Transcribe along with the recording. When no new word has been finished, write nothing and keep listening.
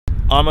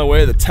on my way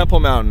to the Temple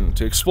Mountain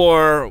to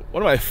explore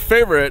one of my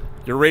favorite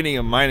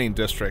uranium mining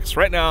districts.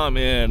 Right now I'm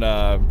in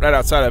right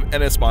outside of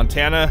Ennis,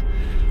 Montana,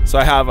 so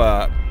I have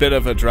a bit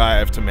of a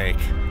drive to make.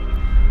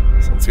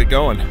 So let's get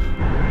going.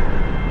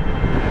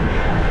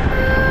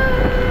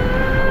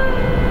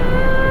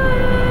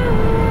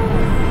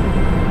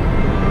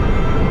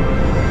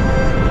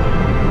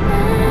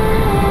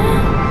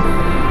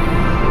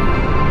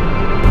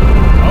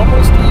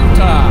 Almost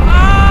Utah.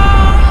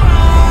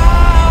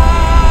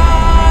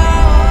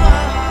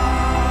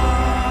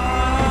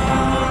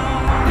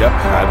 Yep, I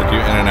had to do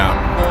in and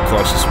out.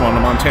 Closest one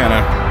to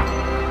Montana.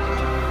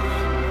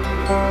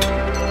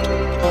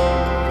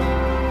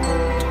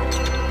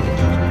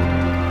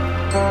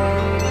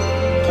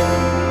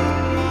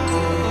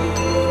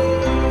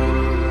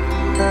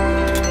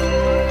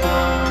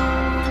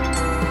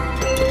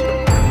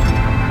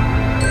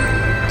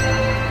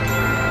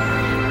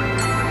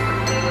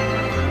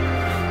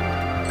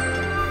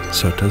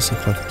 So it does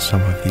look like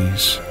some of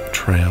these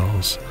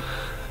trails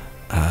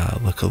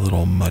look a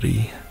little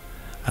muddy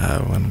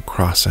when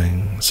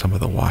crossing some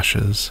of the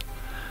washes,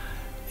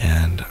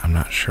 and I'm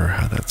not sure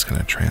how that's going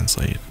to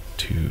translate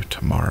to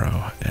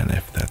tomorrow and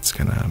if that's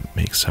going to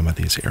make some of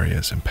these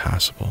areas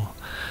impassable.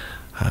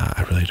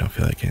 I really don't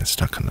feel like getting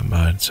stuck in the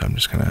mud, so I'm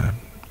just going to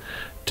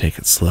take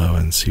it slow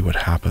and see what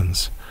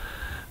happens.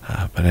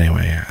 But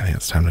anyway, I think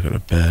it's time to go to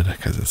bed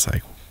because it's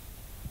like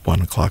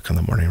 1 o'clock in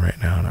the morning right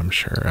now, and I'm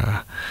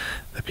sure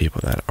the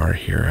people that are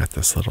here at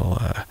this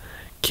little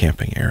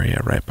camping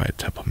area right by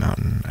Temple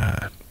Mountain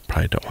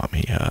probably don't want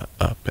me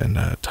up and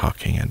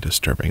talking and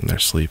disturbing their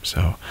sleep,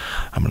 so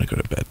I'm gonna go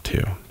to bed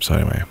too. So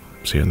anyway,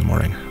 see you in the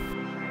morning.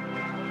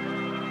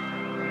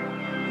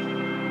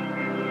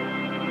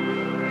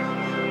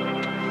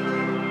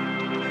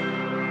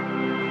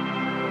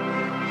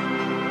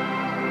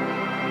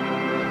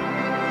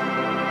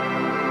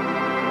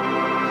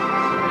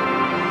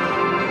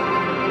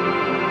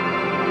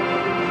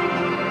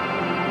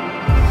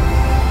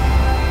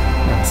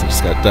 So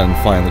just got done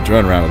flying the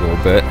drone around a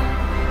little bit,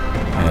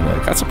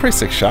 and got some pretty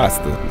sick shots.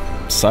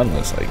 The sun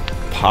was like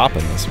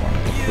popping this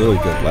morning, really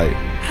good light.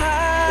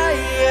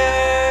 Higher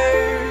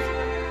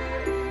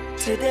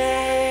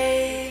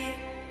today,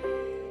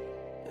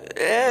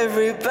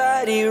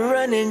 everybody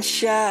run and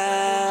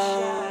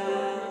shout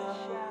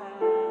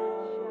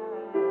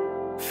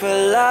for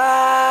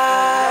life,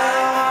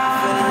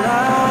 for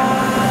life.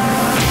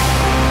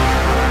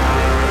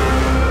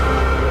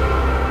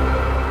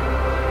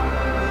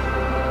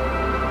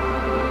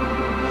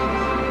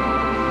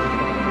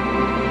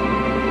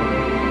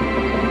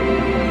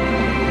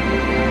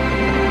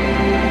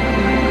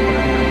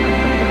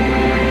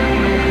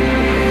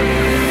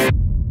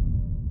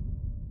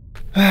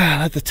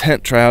 Let the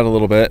tent dry out a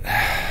little bit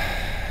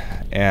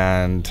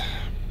and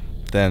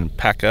then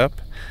pack up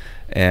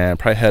and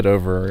probably head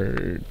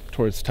over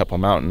towards Temple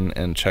Mountain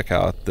and check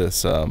out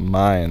this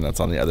mine that's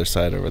on the other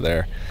side over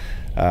there.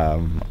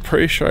 I'm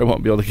pretty sure I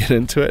won't be able to get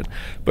into it,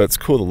 but it's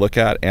cool to look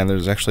at, and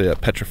there's actually a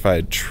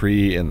petrified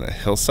tree in the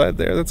hillside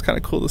there that's kind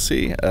of cool to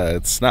see.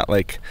 It's not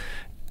like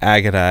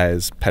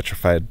agatized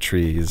petrified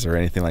trees or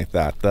anything like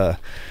that.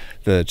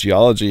 The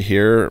geology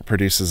here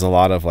produces a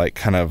lot of like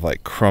kind of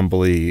like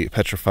crumbly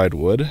petrified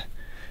wood,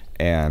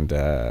 and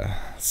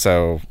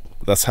so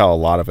that's how a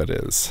lot of it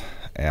is.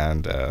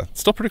 And it's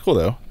still pretty cool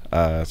though.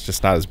 It's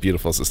just not as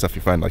beautiful as the stuff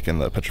you find like in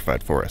the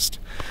petrified forest.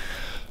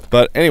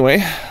 But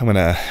anyway, I'm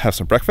gonna have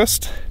some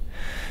breakfast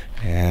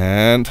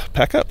and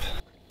pack up.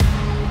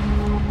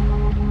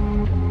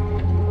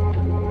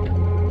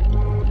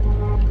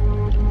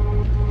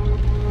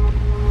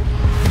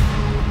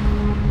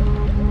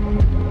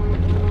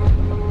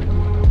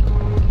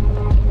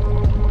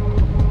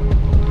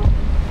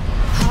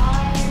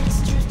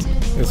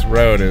 This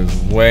road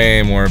is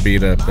way more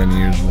beat up than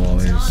usual.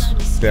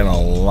 There's been a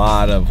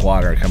lot of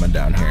water coming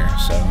down here,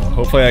 so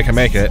hopefully I can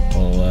make it.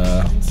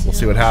 We'll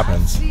see what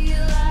happens.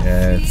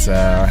 It's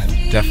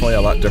definitely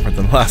a lot different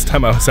than the last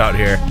time I was out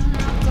here.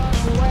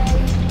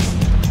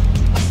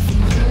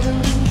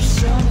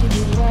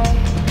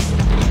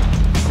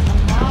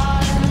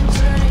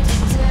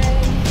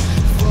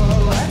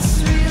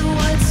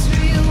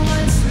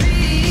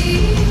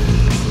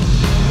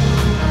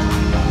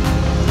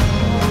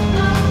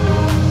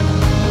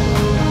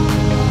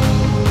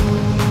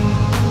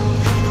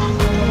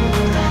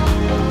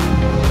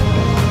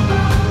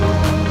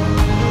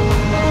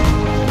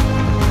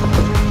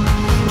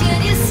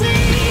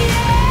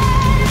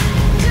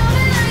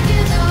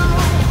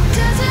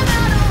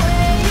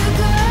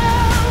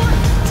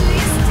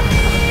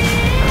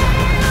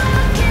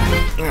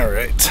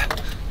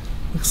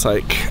 Looks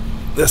like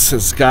this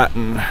has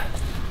gotten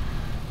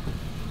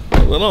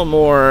a little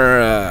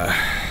more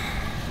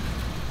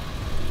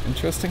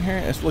interesting here.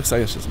 It looks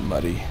like it's just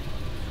muddy.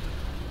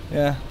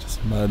 Yeah,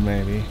 just mud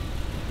maybe.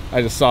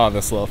 I just saw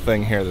this little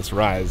thing here, this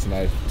rise, and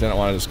I didn't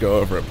want to just go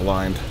over it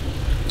blind.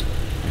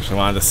 I actually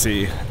wanted to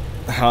see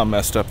how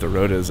messed up the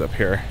road is up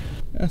here.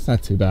 That's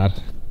not too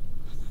bad.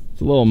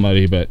 It's a little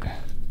muddy, but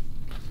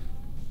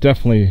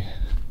definitely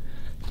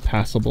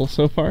passable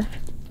so far.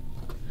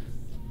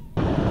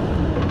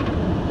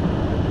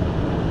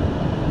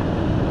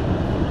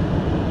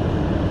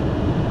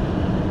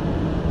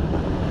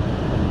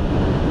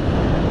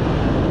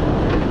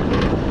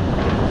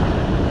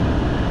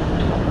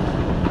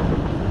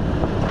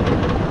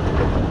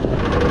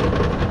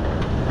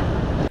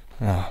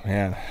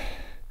 man,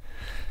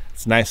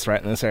 it's nice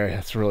right in this area.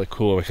 It's really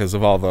cool because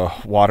of all the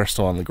water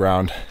still on the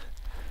ground.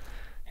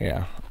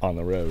 Yeah, on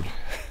the road.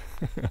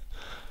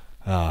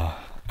 I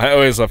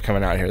always love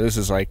coming out here. This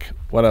is like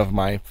one of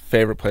my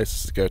favorite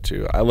places to go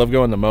to. I love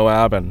going to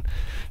Moab and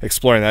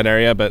exploring that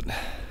area, but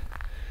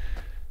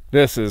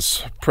this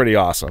is pretty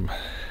awesome.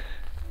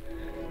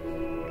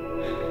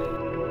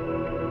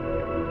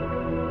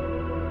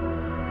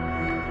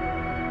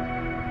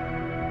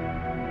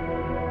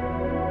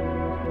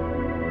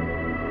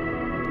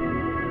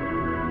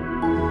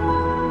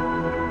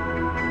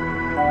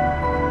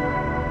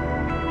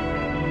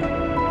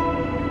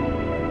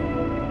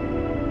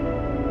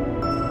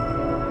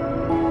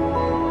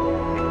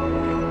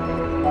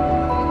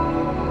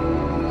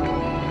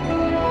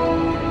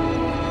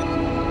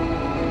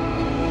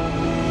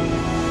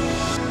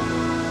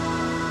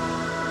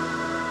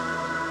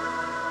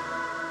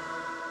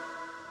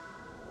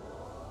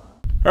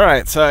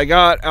 Alright, so I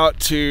got out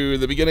to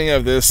the beginning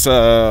of this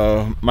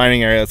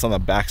mining area that's on the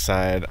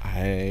backside. I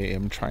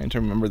am trying to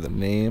remember the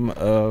name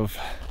of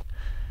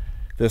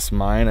this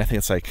mine. I think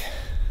it's like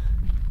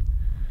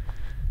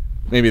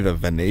maybe the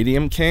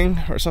Vanadium King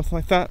or something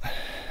like that.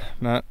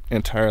 Not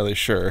entirely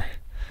sure.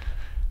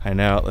 I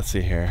know, let's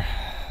see here.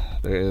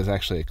 There is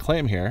actually a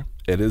claim here.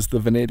 It is the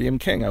Vanadium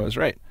King, I was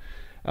right.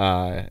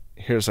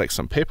 Here's like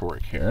some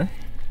paperwork here.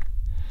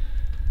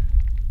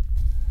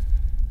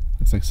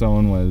 Looks like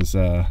someone was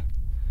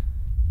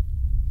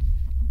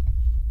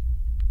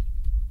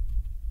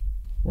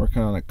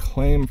working on a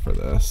claim for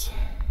this.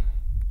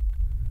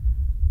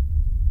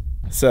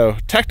 So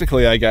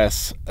technically, I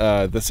guess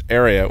this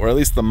area, or at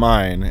least the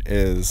mine,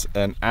 is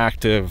an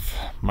active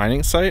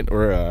mining site,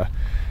 or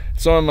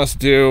someone must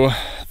do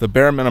the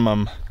bare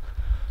minimum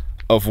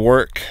of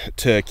work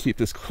to keep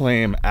this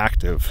claim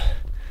active.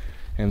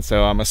 And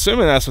so I'm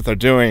assuming that's what they're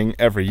doing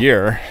every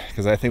year,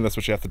 because I think that's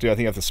what you have to do. I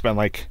think you have to spend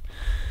like,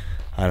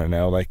 I don't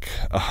know, like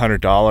 $100,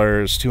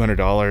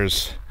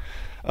 $200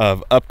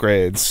 of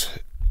upgrades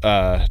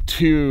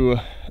to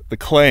the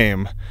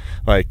claim,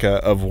 like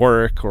of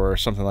work or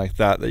something like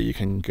that, that you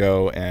can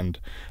go and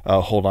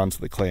hold on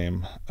to the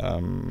claim.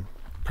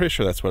 Pretty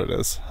sure that's what it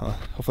is.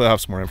 Hopefully I'll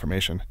have some more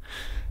information.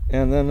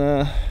 And then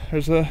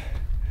there's a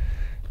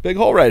big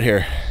hole right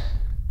here.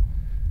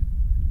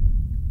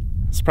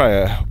 It's probably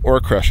a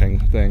ore crushing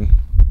thing,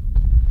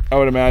 I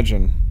would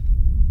imagine.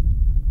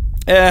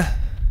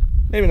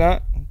 Maybe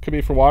not. Could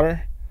be for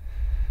water.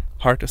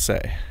 Hard to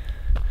say.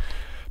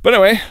 But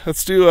anyway,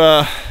 let's do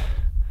a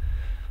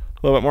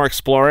little bit more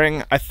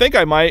exploring. I think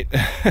I might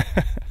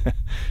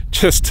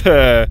just do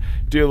a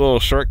little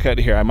shortcut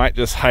here. I might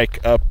just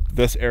hike up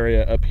this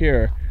area up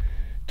here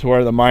to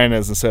where the mine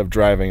is instead of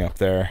driving up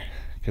there,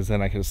 because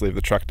then I can just leave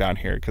the truck down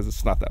here, because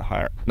it's not that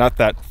high, not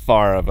that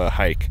far of a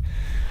hike,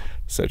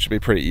 so it should be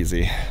pretty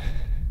easy.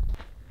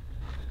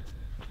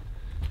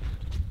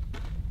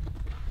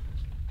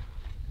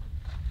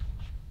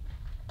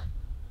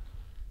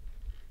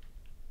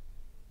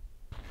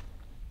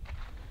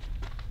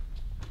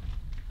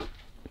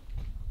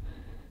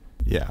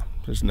 Yeah,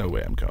 there's no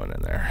way I'm going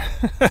in there.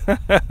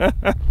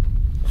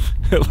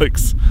 It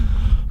looks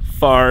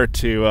far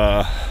too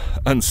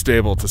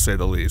unstable, to say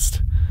the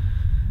least.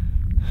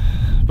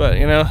 But,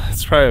 you know,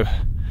 it's probably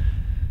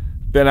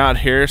been out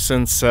here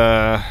since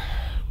the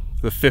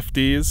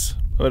 50s,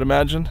 I would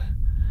imagine.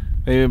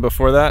 Maybe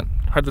before that.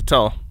 Hard to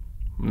tell.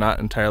 I'm not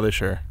entirely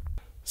sure.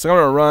 So I'm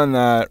going to run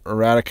that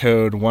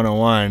Radioactive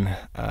 101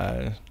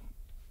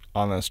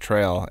 on this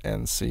trail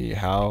and see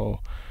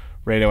how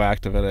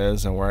radioactive it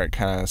is, and where it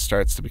kind of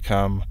starts to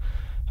become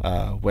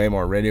way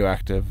more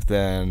radioactive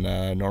than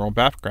normal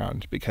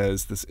background,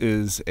 because this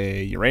is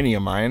a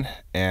uranium mine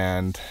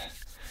and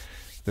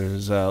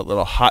there's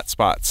little hot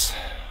spots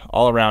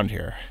all around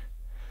here.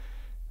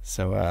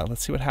 So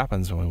let's see what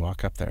happens when we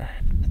walk up there.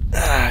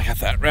 I got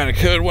that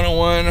Radioactive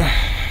 101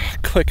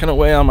 clicking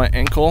away on my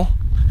ankle,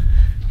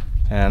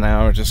 and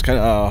now we're just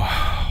gonna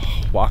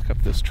walk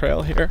up this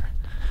trail here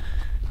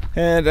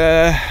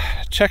and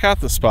check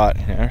out the spot,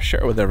 you know,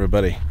 share it with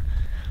everybody.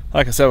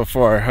 Like I said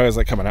before, I always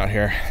like coming out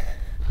here.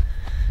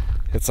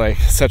 It's like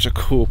such a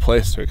cool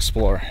place to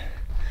explore.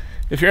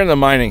 If you're into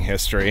mining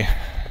history,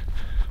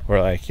 or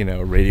like, you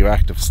know,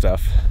 radioactive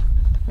stuff,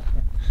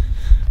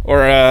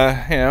 or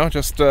you know,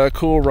 just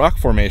cool rock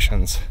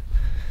formations,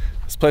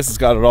 this place has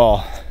got it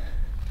all.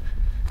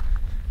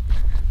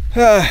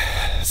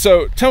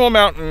 So Temple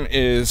Mountain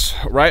is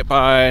right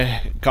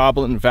by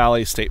Goblin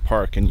Valley State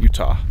Park in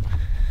Utah.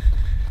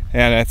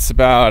 And it's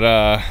about,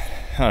 I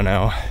don't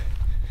know,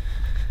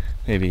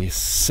 maybe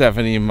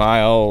 70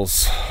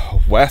 miles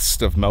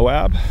west of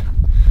Moab.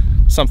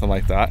 Something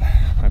like that.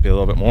 Might be a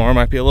little bit more,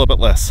 might be a little bit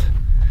less.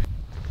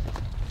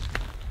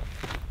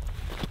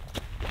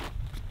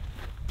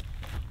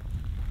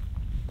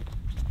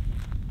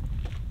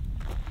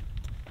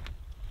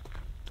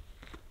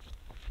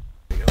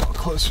 Get a little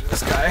closer to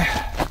this guy.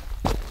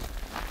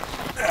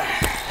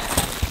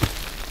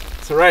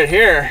 So right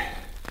here,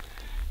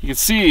 you can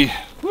see,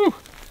 whew,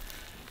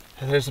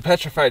 there's a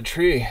petrified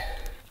tree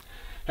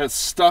that's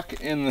stuck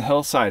in the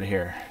hillside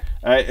here.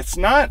 It's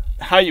not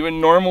how you would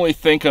normally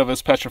think of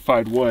as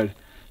petrified wood,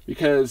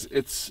 because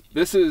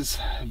this is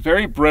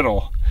very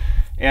brittle,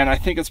 and I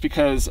think it's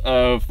because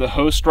of the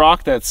host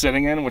rock that's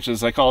sitting in, which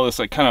is like all this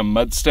like kind of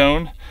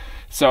mudstone.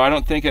 So I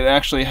don't think it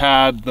actually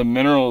had the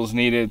minerals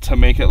needed to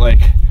make it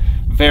like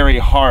very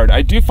hard.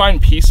 I do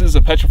find pieces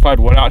of petrified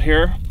wood out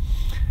here,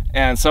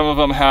 and some of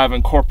them have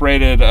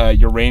incorporated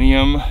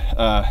uranium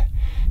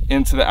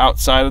into the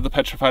outside of the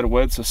petrified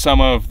wood, so some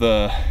of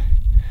the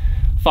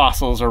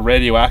fossils are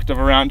radioactive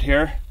around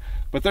here.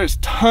 But there's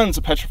tons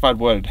of petrified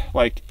wood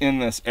like in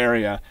this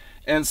area,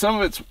 and some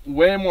of it's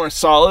way more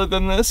solid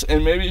than this,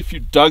 and maybe if you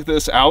dug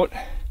this out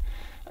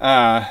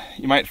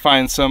you might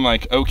find some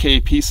like okay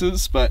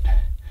pieces, but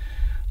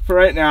for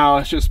right now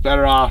it's just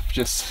better off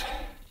just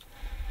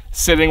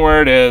sitting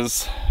where it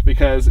is,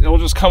 because it will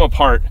just come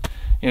apart.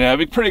 You know,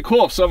 it'd be pretty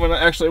cool if someone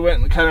actually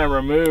went and kind of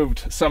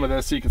removed some of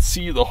this so you could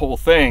see the whole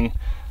thing.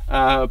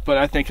 But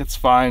I think it's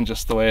fine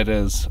just the way it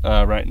is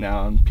right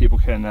now, and people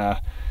can,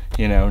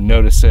 you know,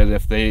 notice it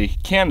if they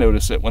can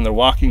notice it when they're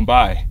walking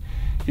by.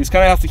 You just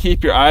kind of have to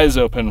keep your eyes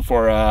open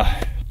for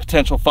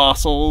potential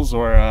fossils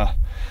or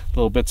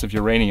little bits of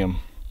uranium.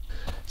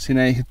 See,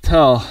 now you can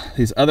tell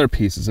these other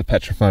pieces of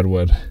petrified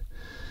wood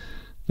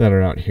that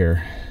are out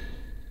here.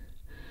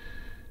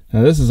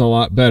 Now this is a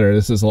lot better.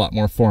 This is a lot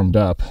more formed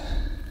up.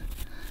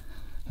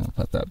 I'll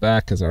put that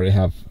back because I already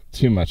have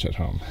too much at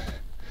home.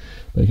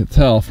 But you can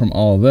tell from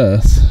all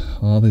this,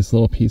 all these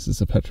little pieces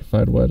of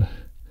petrified wood.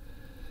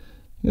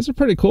 These are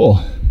pretty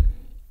cool.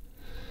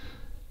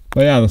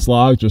 But yeah, this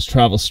log just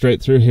travels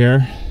straight through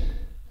here.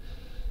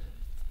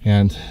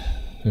 And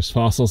there's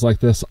fossils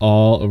like this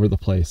all over the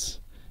place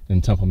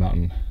in Temple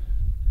Mountain.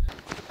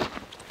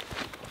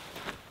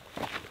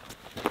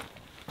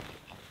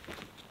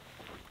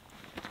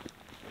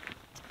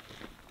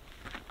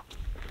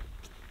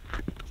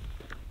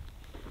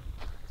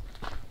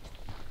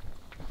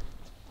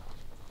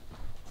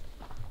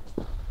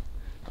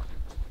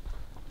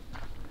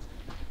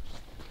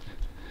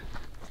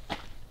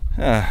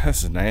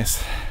 This is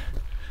nice,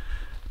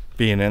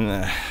 being in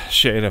the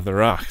shade of the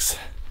rocks.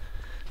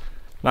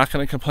 Not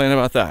going to complain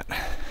about that.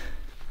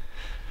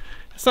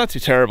 It's not too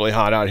terribly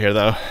hot out here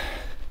though.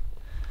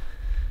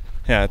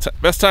 Yeah,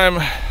 best time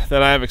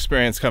that I've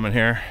experienced coming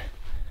here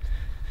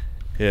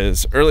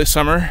is early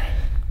summer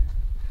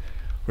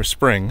or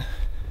spring,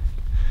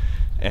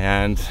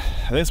 and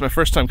I think it's my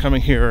first time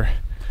coming here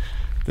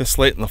this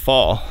late in the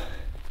fall.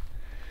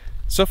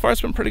 So far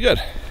it's been pretty good.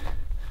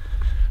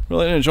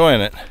 Really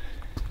enjoying it.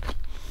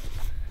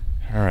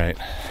 All right,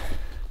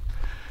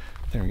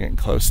 I think we're getting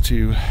close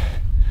to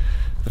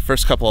the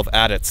first couple of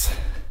adits.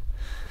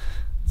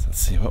 So let's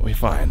see what we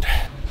find.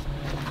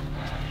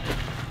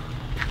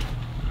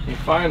 You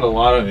find a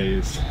lot of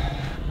these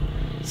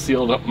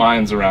sealed up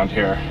mines around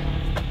here,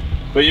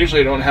 but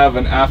usually don't have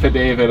an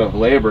affidavit of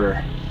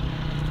labor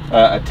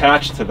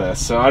attached to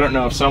this. So I don't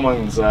know if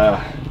someone's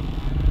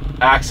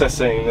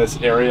accessing this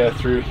area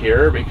through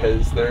here,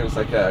 because there's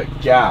like a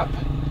gap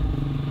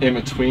in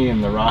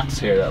between the rocks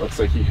here that looks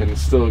like you can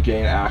still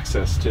gain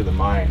access to the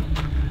mine.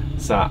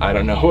 So I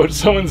don't know what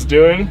someone's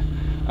doing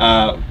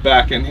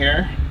back in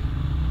here,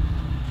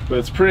 but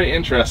it's pretty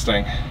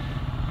interesting.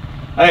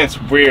 I think it's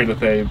weird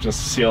that they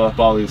just seal up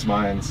all these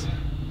mines,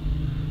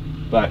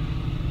 but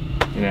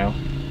you know,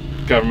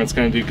 government's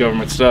gonna do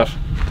government stuff.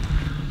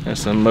 There's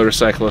some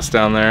motorcyclists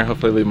down there.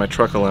 Hopefully leave my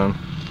truck alone.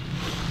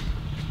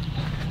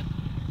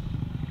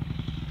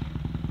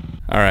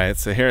 All right,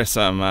 so here's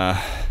some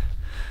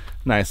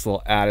nice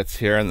little adits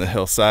here in the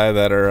hillside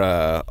that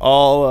are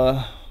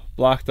all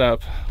blocked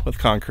up with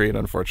concrete,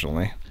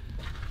 unfortunately.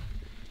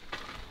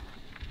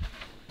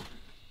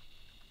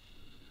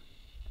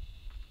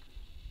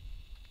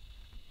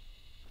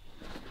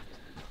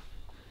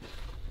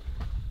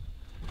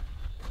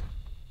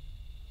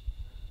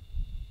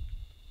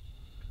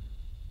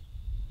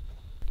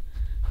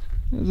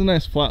 There's a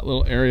nice flat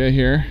little area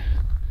here.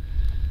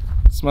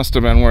 This must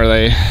have been where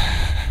they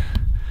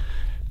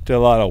did a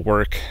lot of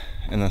work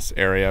in this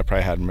area.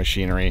 Probably had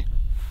machinery,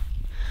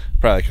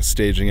 probably like a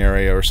staging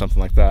area or something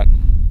like that,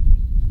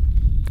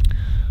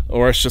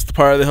 or it's just the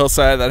part of the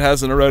hillside that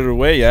hasn't eroded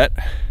away yet,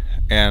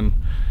 and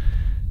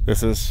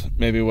this is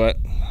maybe what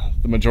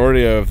the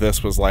majority of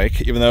this was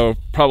like, even though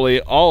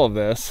probably all of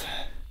this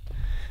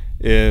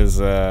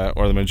is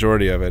or the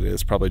majority of it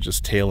is probably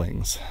just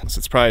tailings. So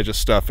it's probably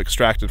just stuff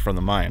extracted from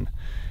the mine,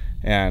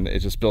 and it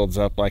just builds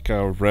up like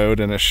a road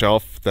and a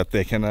shelf that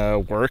they can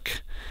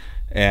work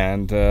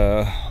and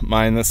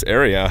mine this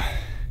area.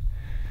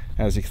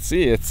 As you can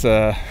see, it's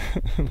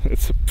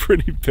it's a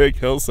pretty big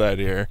hillside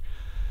here,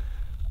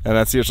 and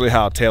that's usually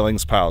how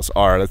tailings piles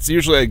are. That's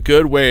usually a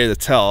good way to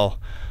tell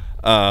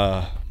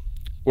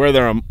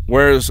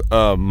where's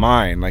a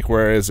mine, like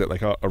where is it,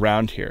 like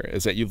around here,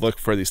 is that you look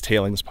for these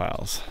tailings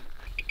piles.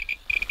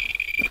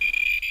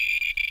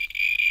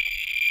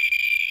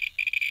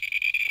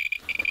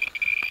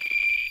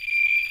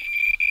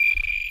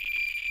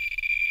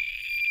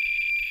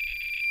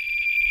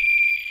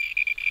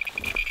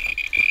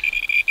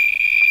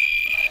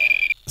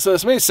 So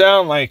this may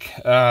sound like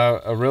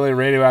a really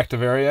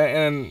radioactive area,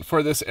 and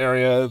for this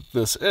area,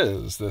 this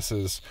is. This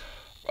is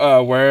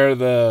where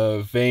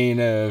the vein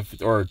of,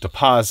 or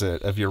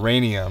deposit of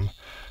uranium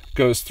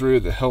goes through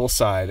the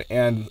hillside,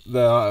 and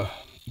the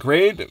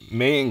grade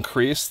may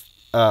increase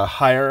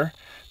higher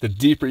the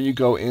deeper you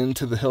go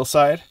into the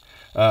hillside,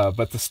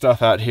 but the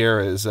stuff out here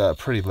is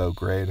pretty low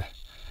grade.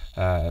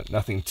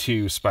 Nothing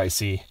too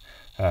spicy.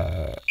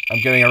 I'm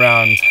getting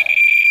around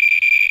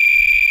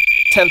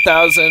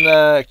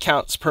 10,000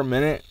 counts per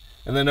minute,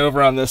 and then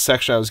over on this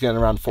section I was getting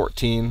around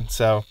 14,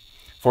 so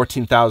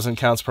 14,000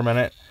 counts per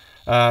minute.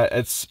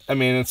 It's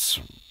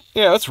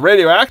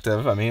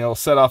radioactive. I mean, it'll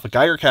set off a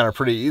Geiger counter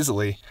pretty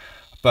easily,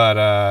 but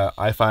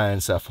I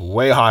find stuff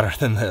way hotter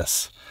than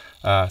this.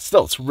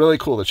 Still, it's really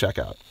cool to check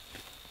out.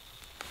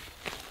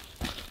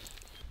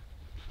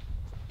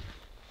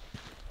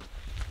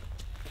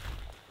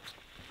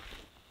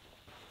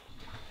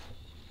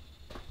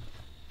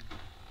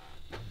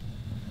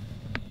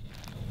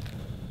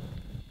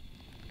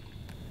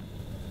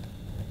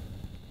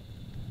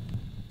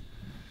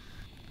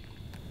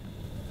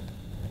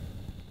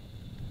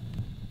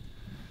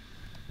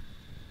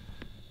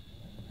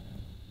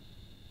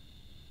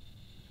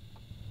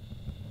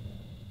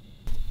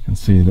 You can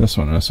see this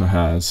one also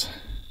has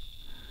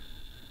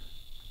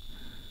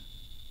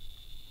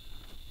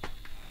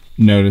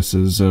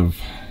notices of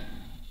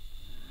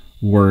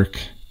work.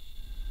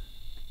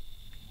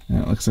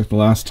 And it looks like the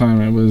last time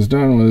it was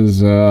done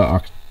was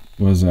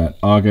at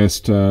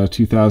August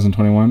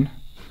 2021.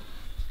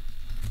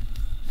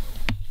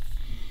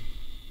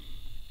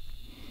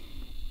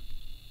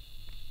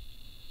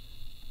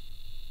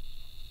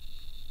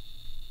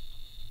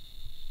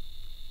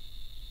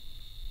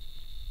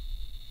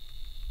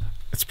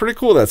 It's pretty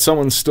cool that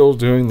someone's still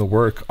doing the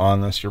work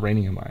on this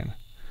uranium mine.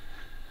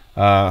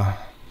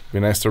 Be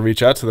nice to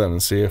reach out to them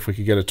and see if we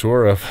could get a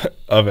tour of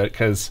it,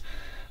 because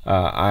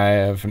I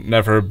have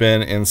never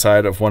been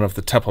inside of one of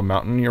the Temple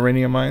Mountain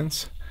uranium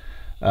mines,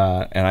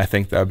 and I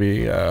think that'd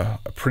be a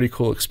pretty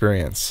cool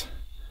experience.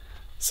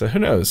 So who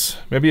knows?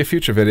 Maybe a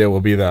future video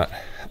will be that,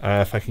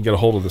 if I can get a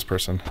hold of this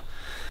person.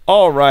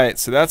 All right,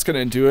 so that's going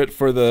to do it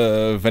for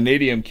the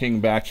Vanadium King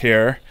back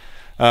here.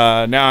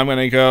 Now I'm going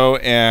to go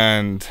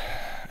and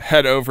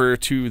head over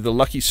to the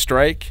Lucky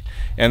Strike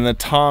and the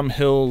Tom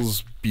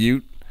Hills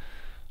Butte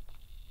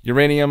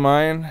uranium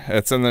mine.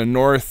 It's in the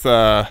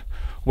northwest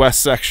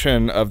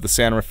section of the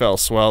San Rafael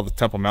Swell, the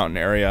Temple Mountain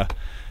area.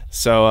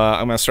 So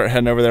I'm going to start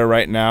heading over there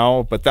right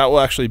now, but that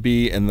will actually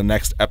be in the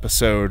next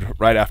episode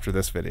right after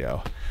this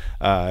video.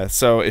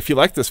 So if you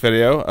like this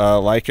video,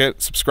 like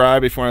it,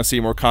 subscribe if you want to see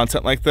more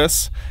content like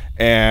this,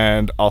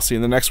 and I'll see you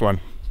in the next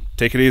one.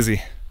 Take it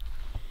easy.